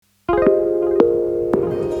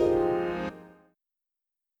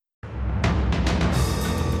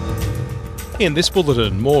In this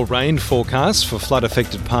bulletin, more rain forecast for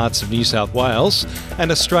flood-affected parts of New South Wales,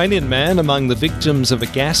 an Australian man among the victims of a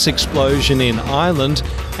gas explosion in Ireland,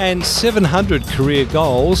 and 700 career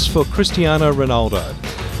goals for Cristiano Ronaldo.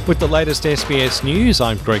 With the latest SBS News,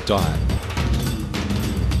 I'm Greg Dyer.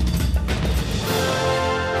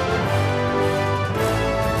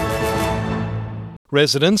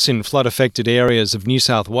 Residents in flood-affected areas of New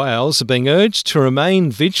South Wales are being urged to remain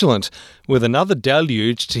vigilant, with another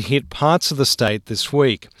deluge to hit parts of the state this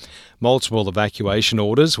week. Multiple evacuation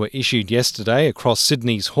orders were issued yesterday across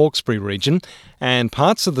Sydney's Hawkesbury region and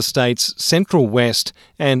parts of the state's central west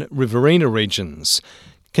and Riverina regions.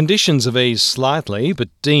 Conditions have eased slightly, but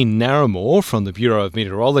Dean Narramore from the Bureau of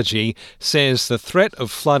Meteorology says the threat of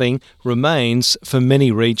flooding remains for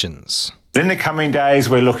many regions. In the coming days,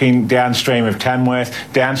 we're looking downstream of Tamworth,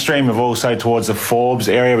 downstream of also towards the Forbes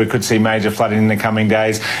area. We could see major flooding in the coming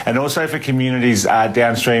days. And also for communities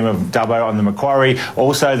downstream of Dubbo on the Macquarie,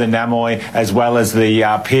 also the Namoy, as well as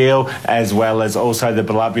the Peel, as well as also the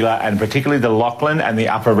Ballabula, and particularly the Lachlan and the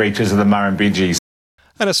upper reaches of the Murrumbidgee.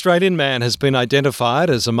 An Australian man has been identified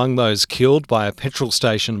as among those killed by a petrol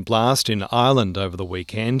station blast in Ireland over the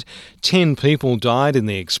weekend. 10 people died in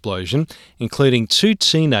the explosion, including 2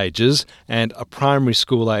 teenagers and a primary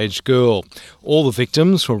school-aged girl. All the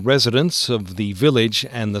victims were residents of the village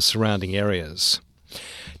and the surrounding areas.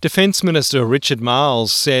 Defence Minister Richard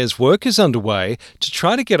Marles says work is underway to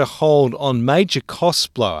try to get a hold on major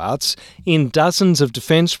cost blowouts in dozens of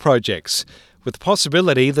defence projects, with the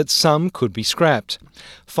possibility that some could be scrapped.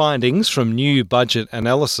 Findings from new budget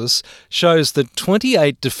analysis shows that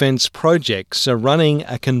 28 defence projects are running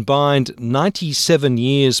a combined 97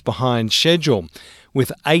 years behind schedule,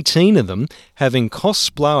 with 18 of them having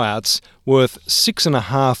cost blowouts worth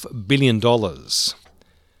 $6.5 billion.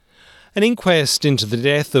 An inquest into the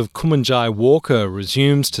death of Kumanjai Walker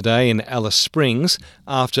resumes today in Alice Springs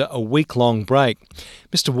after a week-long break.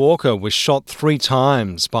 Mr Walker was shot 3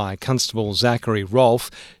 times by Constable Zachary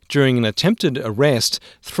Rolfe during an attempted arrest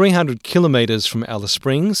 300 kilometres from Alice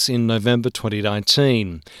Springs in November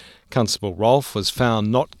 2019. Constable Rolfe was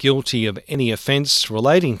found not guilty of any offence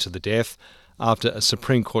relating to the death after a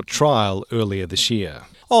Supreme Court trial earlier this year.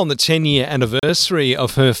 On the 10-year anniversary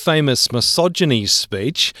of her famous misogyny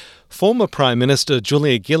speech, former Prime Minister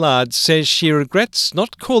Julia Gillard says she regrets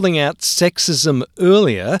not calling out sexism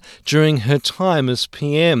earlier during her time as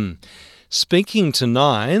PM. Speaking to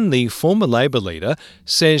Nine, the former Labor leader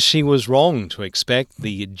says she was wrong to expect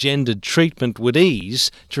the gendered treatment would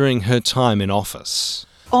ease during her time in office.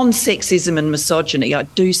 On sexism and misogyny, I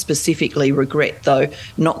do specifically regret, though,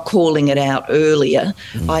 not calling it out earlier.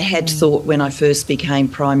 I had thought when I first became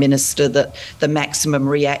Prime Minister that the maximum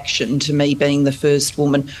reaction to me being the first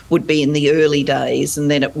woman would be in the early days, and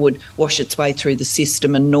then it would wash its way through the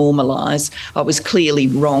system and normalise. I was clearly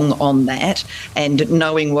wrong on that, and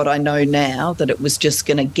knowing what I know now, that it was just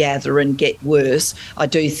going to gather and get worse, I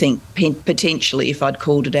do think potentially if I'd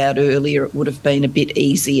called it out earlier, it would have been a bit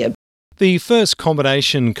easier. The first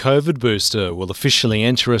combination COVID booster will officially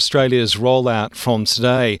enter Australia's rollout from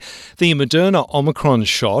today. The Moderna Omicron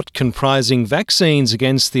shot, comprising vaccines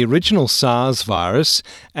against the original SARS virus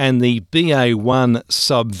and the BA1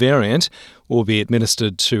 subvariant, will be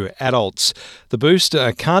administered to adults. The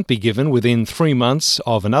booster can't be given within 3 months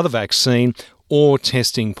of another vaccine or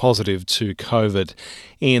testing positive to COVID.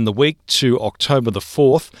 In the week to October the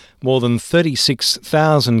 4th, more than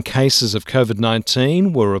 36,000 cases of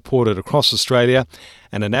COVID-19 were reported across Australia,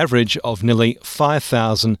 and an average of nearly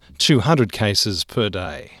 5,200 cases per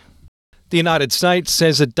day. The United States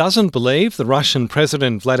says it doesn't believe the Russian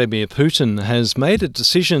President Vladimir Putin has made a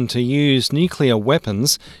decision to use nuclear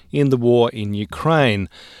weapons in the war in Ukraine.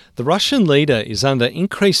 The Russian leader is under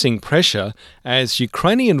increasing pressure as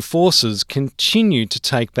Ukrainian forces continue to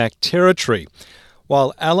take back territory.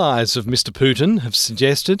 While allies of Mr Putin have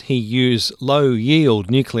suggested he use low-yield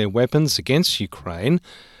nuclear weapons against Ukraine,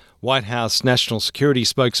 White House National Security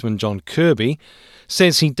spokesman John Kirby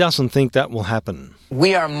says he doesn't think that will happen.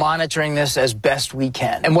 We are monitoring this as best we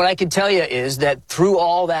can. And what I can tell you is that through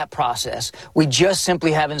all that process, we just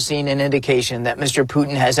simply haven't seen an indication that Mr.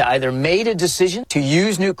 Putin has either made a decision to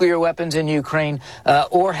use nuclear weapons in Ukraine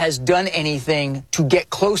or has done anything to get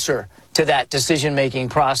closer to that decision-making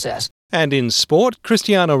process. And in sport,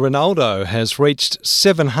 Cristiano Ronaldo has reached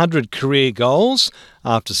 700 career goals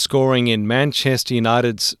after scoring in Manchester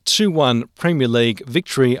United's 2-1 Premier League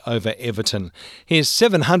victory over Everton. His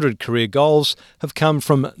 700 career goals have come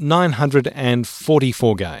from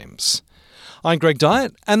 944 games. I'm Greg Dyer,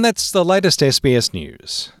 and that's the latest SBS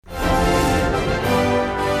News.